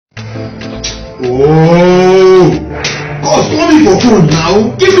Oh, cause call me for phone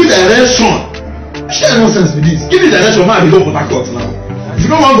now. Give me direction. Share nonsense with this. Give me direction, man. I go Port Harcourt now. If you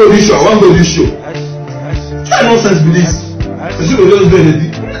don't want to go this show, I want to go this show. Share nonsense with this. You see, we just do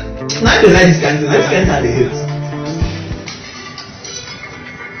anything. Now they like this kind of thing. This kind of thing they hate.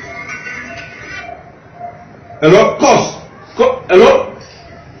 Hello, cause. Hello,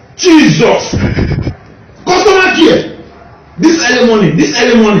 Jesus. Customer care. This early morning.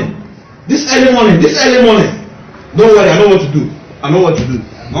 Don't worry, I know what to do.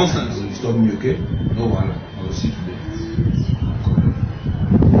 Nonsense will disturb me, okay? No worry, I will see you today.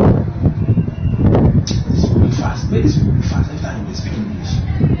 This will be fast. Make this will be fast. Every time they speak English.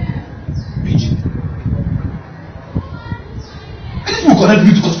 Pidgin. And this will connect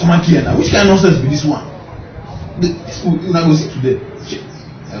me to customer care now. Which kind of nonsense be this one? This will I will see today.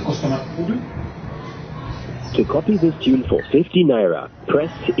 Customer. To copy this tune for 50 naira,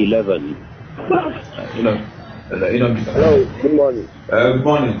 press 11. Hello, good morning. Good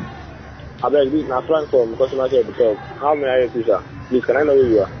morning. I beg this is Frank from customer care to talk. How may I help you, sir? Please, can I know who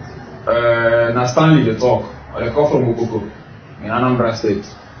you are? Na Stanley the talk. I call from Okoko in Anambra State.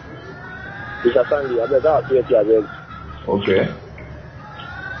 Mr. Stanley, I beg that I beg. Okay.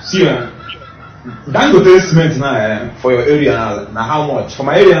 See, Dangote cement now for your area now how much? For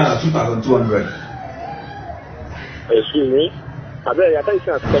my area now 2,200. Excuse me. I beg, I thought you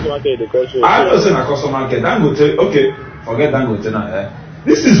said customer care because I'm not saying a customer care. Dangote, okay, forget Dangote now.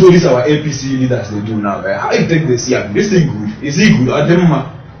 This is what these our APC leaders they do now. How you take this here? This thing good? Is it good? Or them? My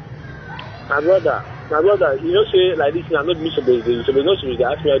brother, you know say like this now, not me so they not supposed to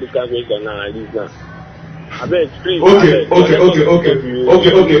ask me all this kind of question now like this now. I beg, please. Okay. You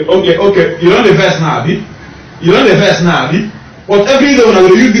know the verse now, Abi? But every day when I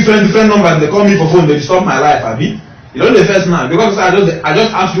will use different numbers, they call me for phone, they disturb my life, Abi. You know the first now, because I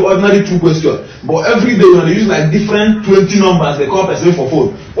just ask you ordinary 2 questions. But every day when they use like different 20 numbers, they call person for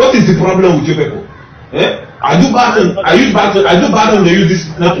phone. What is the problem with you people? I do bad when they use this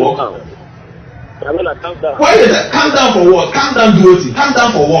network. Why is that? Calm down for what? Calm down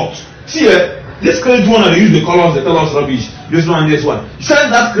for what? See, this credit one they use the colors, they tell us rubbish. This one. Send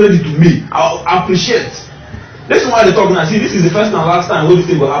that credit to me. I'll appreciate. This is why they talk now. See, this is the first and last time when this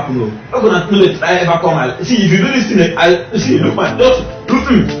thing will happen. Not gonna know that I ever come. See, if you do this thing, look man, just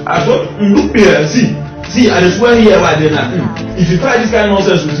look me. Look me here. See, I just swear here right there now. If you try this kind of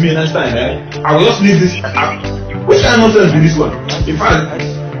nonsense with me next time, I will just leave this. Which kind of nonsense be this one? In fact,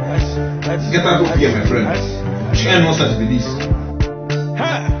 get out of here, my friend. Which kind of nonsense be this?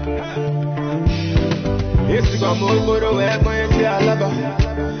 It's